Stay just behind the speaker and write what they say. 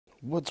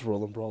What's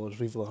rolling, brawlers?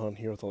 Vivalahunt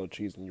here with all the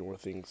cheese and your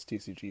things,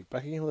 TCG.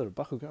 Back again with another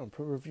Bakugan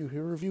Pro review.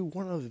 Here to review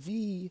one of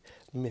the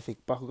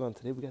Mythic Bakugan.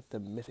 Today we got the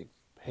Mythic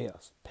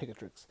Haos,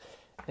 Pegatrix.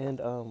 And,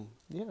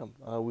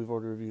 we've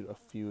already reviewed a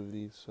few of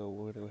these, so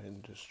we're going to go ahead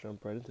and just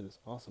jump right into this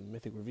awesome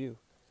Mythic review.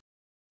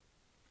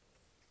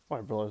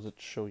 Alright, brawlers,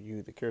 let's show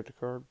you the character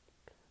card.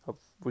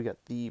 We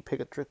got the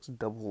Pegatrix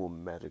Double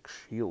Magic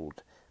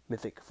Shield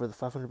Mythic for the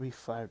 500B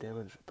 5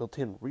 damage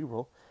built-in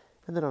reroll.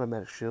 And then on a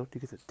magic shield, you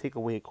get to take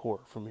away a core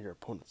from your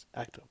opponent's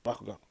active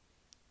Bakugan.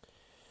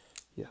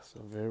 Yes,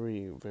 a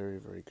very, very,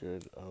 very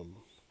good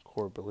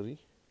core ability.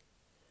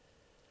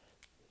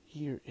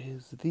 Here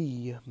is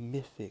the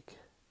Mythic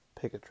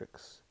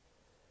Pegatrix.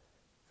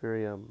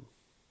 Very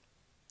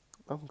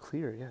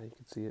unclear, yeah, you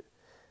can see it.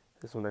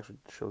 This one actually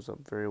shows up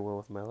very well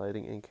with my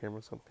lighting and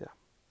camera, so yeah.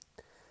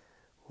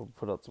 We'll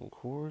put out some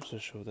cores to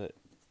show that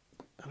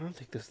I don't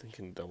think this thing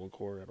can double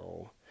core at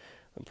all.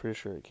 I'm pretty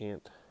sure it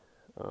can't,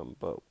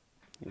 but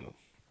you know,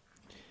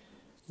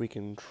 we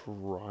can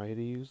try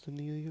to use the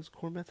Nelia's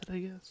core method, I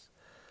guess.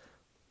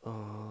 1,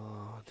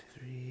 2,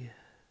 3.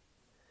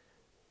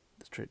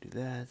 Let's try to do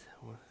that.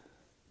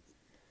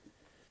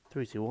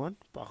 3, 2, 1.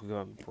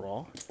 Bakugan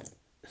Brawl.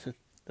 I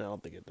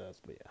don't think it does,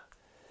 but yeah.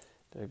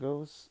 There it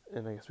goes.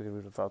 And I guess we can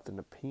move without the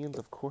opinions,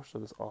 of course, of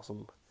this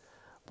awesome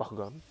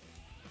Bakugan.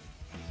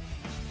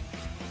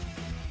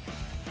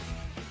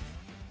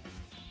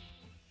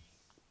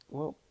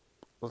 Well,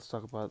 let's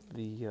talk about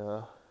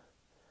the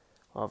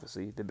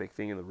obviously the big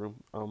thing in the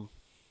room.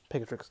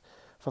 Pegatrix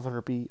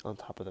 500B on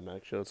top of the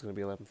magic shield. It's going to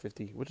be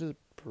 1150, which is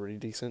pretty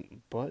decent,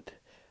 but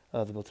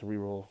the built-in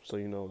reroll, so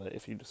you know that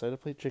if you decide to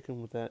play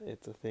chicken with that,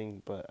 it's a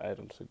thing, but I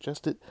don't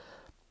suggest it.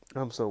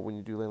 So when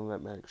you do land on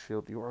that magic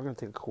shield, you are going to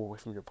take a core away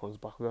from your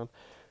opponent's Bakugan.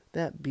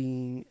 That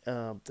being,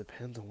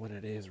 depends on what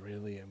it is,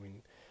 really. I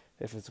mean,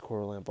 if it's a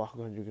core land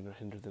Bakugan, you're going to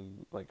hinder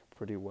them, like,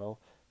 pretty well.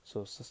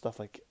 So stuff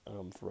like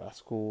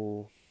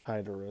Thrascal,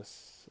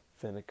 Hydorus,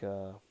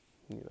 Fenica,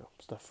 you know,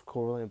 stuff.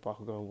 Core and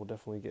Bakugan will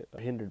definitely get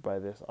hindered by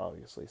this,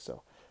 obviously.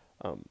 So,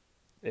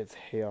 it's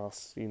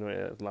Haos. You know,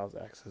 it allows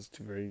access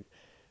to very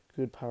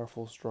good,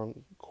 powerful,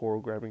 strong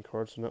core grabbing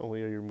cards. So not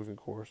only are you removing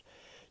cores,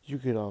 you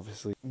could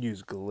obviously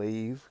use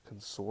Glaive,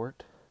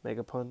 Consort,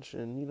 Mega Punch,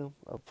 and you know,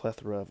 a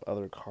plethora of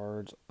other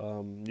cards.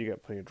 You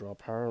got plenty of draw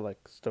power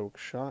like Stoke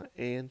Shot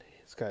and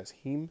Sky's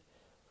Heme.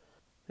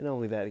 And not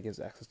only that, it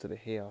gives access to the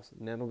Haos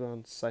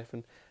Nanogan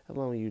Siphon,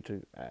 allowing you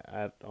to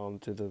add on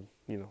to the,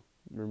 you know,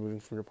 removing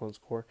from your opponent's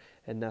core.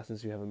 And now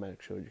since you have a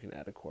magic shield, you can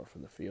add a core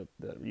from the field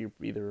that you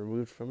either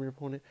removed from your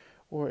opponent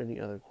or any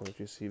other core that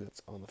you see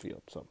that's on the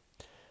field. So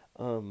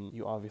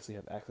you obviously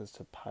have access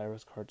to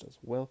Pyrus cards as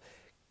well,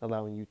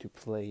 allowing you to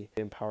play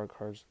empower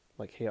cards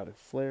like Chaotic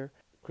Flare,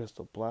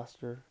 Crystal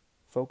Blaster,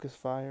 Focus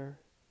Fire,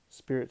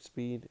 Spirit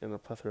Speed, and a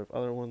plethora of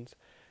other ones.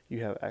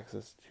 You have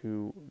access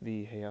to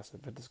the Haos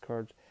Adventus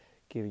cards,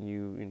 giving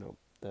you, you know,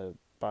 the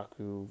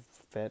Baku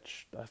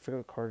Fetch, I forget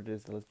what card it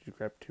is that lets you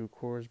grab 2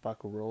 cores,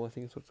 Baku Roll I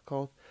think is what it's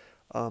called,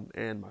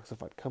 and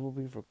Moxified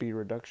Cumblebee for B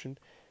reduction.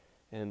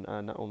 And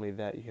not only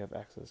that, you have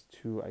access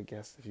to, I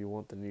guess, if you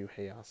want the new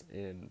Haos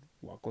and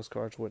Walkless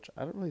cards, which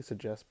I don't really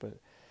suggest, but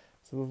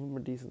some of them are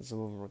decent,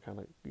 some of them are kind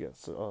of,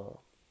 yes,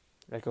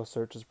 Echo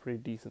Search is pretty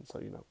decent, so,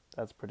 you know,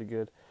 that's pretty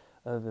good.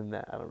 Other than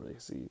that, I don't really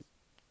see,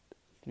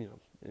 you know,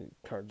 any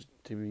cards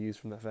to be used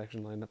from that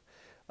faction lineup.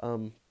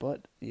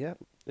 But yeah,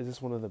 is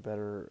this one of the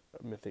better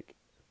Mythic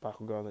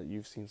Bakugan that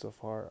you've seen so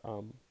far?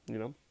 You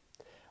know,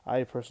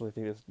 I personally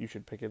think you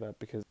should pick it up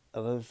because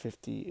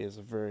 1150 is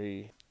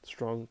very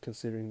strong,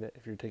 considering that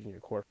if you're taking your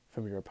core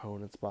from your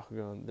opponent's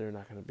Bakugan, they're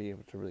not going to be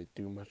able to really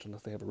do much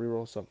unless they have a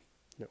reroll. So,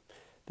 you know,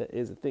 that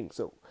is a thing.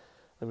 So,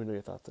 let me know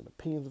your thoughts and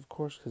opinions, of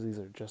course, because these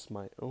are just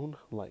my own.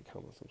 Like,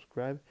 comment,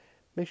 subscribe.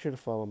 Make sure to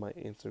follow my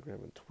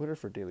Instagram and Twitter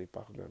for daily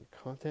Bakugan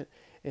content,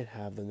 and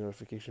have the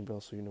notification bell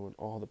so you know when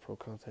all the pro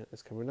content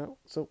is coming out.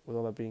 So, with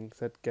all that being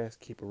said, guys,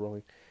 keep it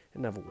rolling,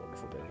 and have a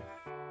wonderful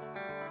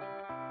day.